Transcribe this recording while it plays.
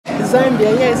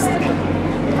Zambia, yes.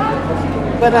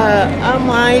 But I'm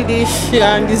Irish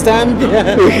and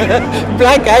Zambia,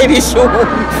 black Irish woman.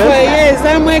 But yes,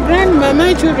 I'm my grandma.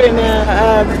 My children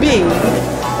are big.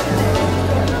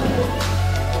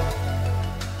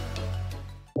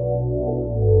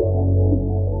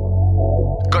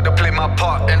 Gotta play my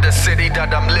part in the city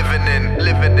that I'm living in.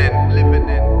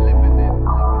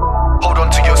 Hold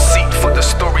on to your seat for the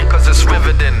story, cause it's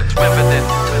riveting.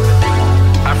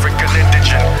 African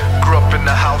indigent, grew up in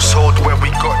a household where we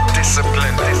got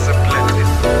discipline.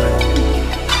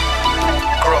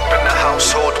 Grew up in a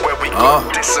household where we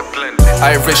got discipline.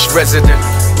 Irish resident,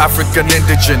 African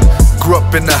indigent, grew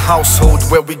up in a household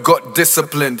where we got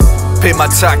disciplined. Pay my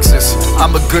taxes,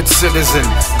 I'm a good citizen.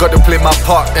 Gotta play my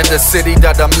part in the city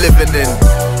that I'm living in.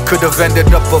 Could've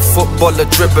ended up a footballer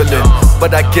dribbling,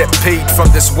 but I get paid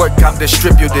from this work I'm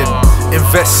distributing.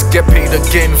 Invest, get paid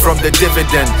again from the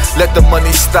dividend. Let the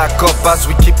money stack up as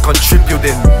we keep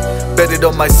contributing. Bet it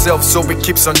on myself so it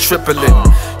keeps on tripling.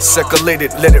 Circulate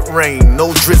it, let it rain,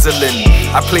 no drizzling.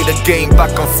 I play the game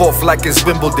back and forth like it's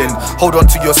Wimbledon. Hold on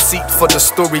to your seat for the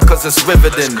story cause it's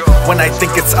riveting. When I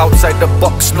think it's outside the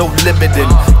box, no limiting.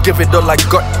 Give it all I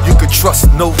got, you could trust,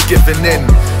 no giving in.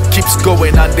 Keeps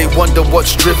going and they wonder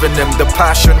what's driven them. The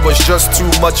passion was just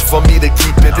too much for me to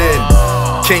keep it in.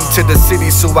 Came to the city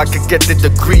so I could get the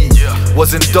degree.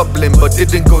 Was in Dublin but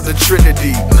didn't go to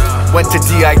Trinity. Went to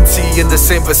DIT in the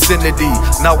same vicinity.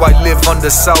 Now I live on the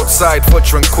south side for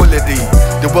tranquility.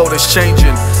 The world is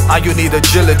changing and you need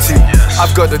agility.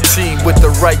 I've got a team with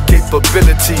the right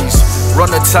capabilities.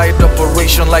 Run a tight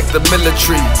operation like the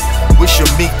military. We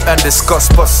should meet and discuss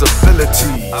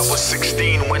possibilities. I was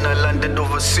 16 when I landed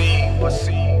overseas.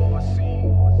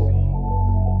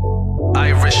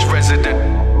 Irish resident,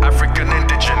 African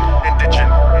indigent.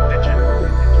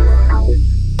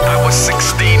 I was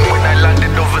 16 when I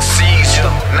landed overseas.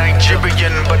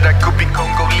 Nigerian, but I could be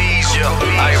Congolese.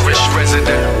 Irish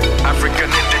resident, African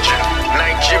indigent.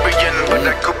 Nigerian, but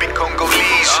I could be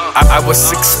Congolese. I was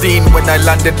 16 when I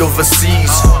landed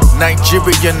overseas.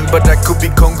 Nigerian, but I could be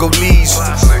Congolese.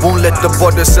 Won't let the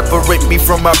border separate me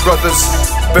from my brothers.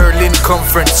 Berlin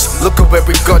Conference, look at where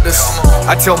we got us.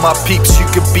 I tell my peeps you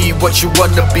can be what you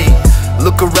wanna be.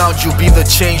 Look around you, be the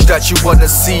change that you wanna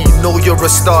see. Know you're a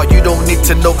star, you don't need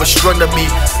to know astronomy.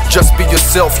 Just be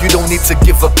yourself, you don't need to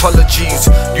give apologies.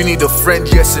 You need a friend,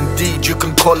 yes indeed, you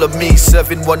can call on me.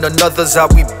 Serving one another's how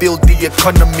we build the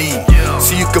economy.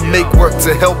 So you can make work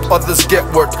to help others get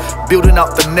work. Building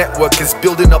out the network is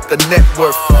building up the net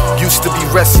worth. Used to be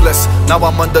restless, now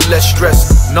I'm under less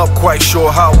stress. Not quite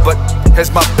sure how, but here's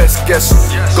my best guess.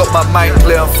 Got my mind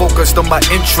clear and focused on my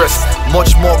interests.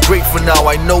 Much more grateful now,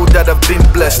 I know that I've been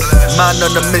blessed. Man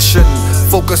on a mission,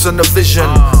 focus on the vision.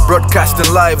 Broadcasting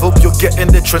live, hope you're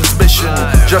getting the transmission.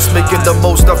 Just making the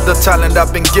most of the talent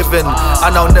I've been given.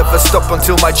 And I'll never stop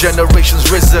until my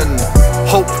generation's risen.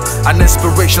 Hope and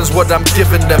inspiration's what I'm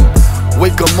giving them.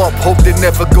 Wake them up, hope they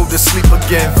never go to sleep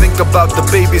again. Think about the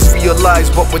babies, realize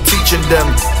what we're teaching them.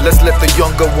 Let's let the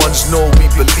younger ones know we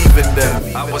believe in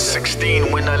them. I was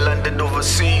 16 when I landed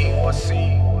overseas.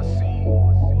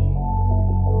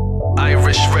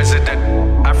 Irish resident,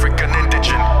 African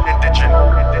indigent.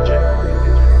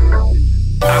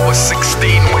 I was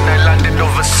 16 when I landed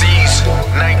overseas.